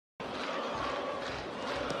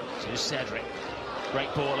There's Cedric. Great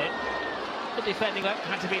ball in. The defending that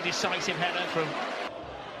had to be a decisive header from...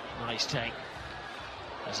 Nice take.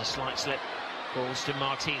 There's a slight slip. Balls to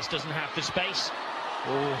Martins, doesn't have the space.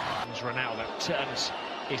 Oh, as Ronaldo turns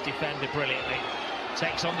his defender brilliantly.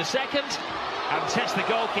 Takes on the second and tests the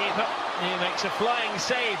goalkeeper. He makes a flying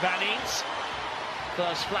save, Vanins.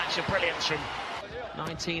 First flash of brilliance from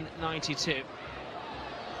 1992.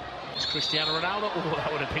 It's Cristiano Ronaldo. Oh, that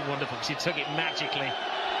would have been wonderful because he took it magically.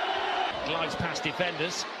 Glides past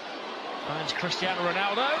defenders. Finds Cristiano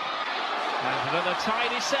Ronaldo. And another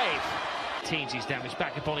tiny save. Teens down, he's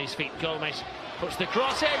back upon his feet. Gomez puts the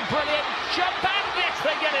cross in. Brilliant. Jump and yes,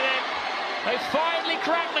 they get it in. They finally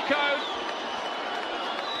cracked the code.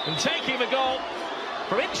 And taking the goal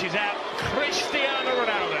from inches out, Cristiano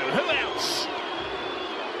Ronaldo. Who else?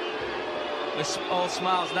 It's all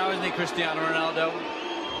smiles now, isn't he, Cristiano Ronaldo?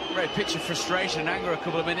 Very pitch of frustration and anger a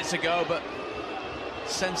couple of minutes ago, but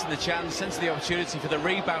sensing the chance, sensing the opportunity for the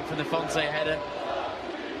rebound from the Fonte header.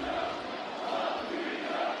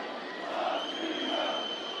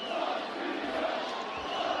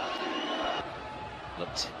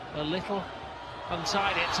 Looked a little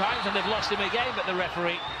untidy at times, and they've lost him again, but the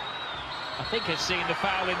referee, I think, has seen the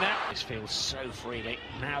foul in that. This feels so freely.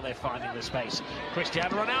 Now they're finding the space.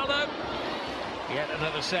 Cristiano Ronaldo, yet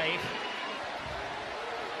another save.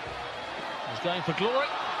 He's going for glory.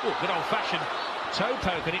 Oh, good old-fashioned toe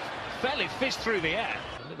poke, and it fairly fizzed through the air.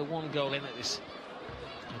 With the one goal in at this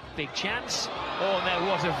big chance. Oh, and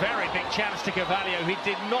there was a very big chance to Carvalho. He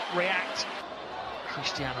did not react.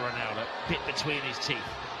 Cristiano Ronaldo, bit between his teeth.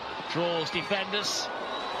 Draws defenders.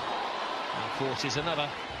 And forces another.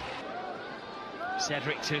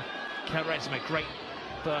 Cedric to Quaresma. Great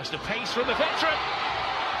burst of pace from the veteran.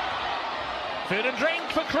 Food and drink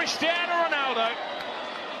for Cristiano Ronaldo.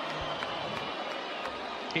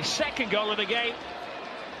 His second goal of the game.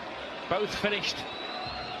 Both finished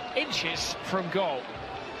inches from goal.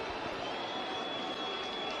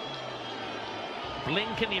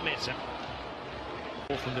 Blink and you miss him.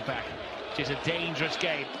 From the back. It is a dangerous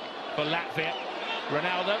game for Latvia.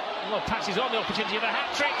 Ronaldo passes on the opportunity of a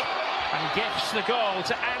hat-trick and gifts the goal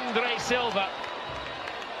to Andre Silva.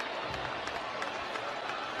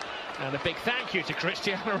 And a big thank you to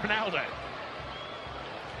Cristiano Ronaldo.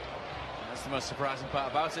 That's the most surprising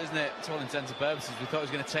part about it, isn't it? To all intents and purposes, we thought he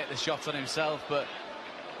was going to take the shot on himself, but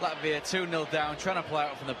Latvia 2-0 down, trying to play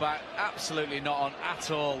out from the back. Absolutely not on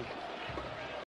at all.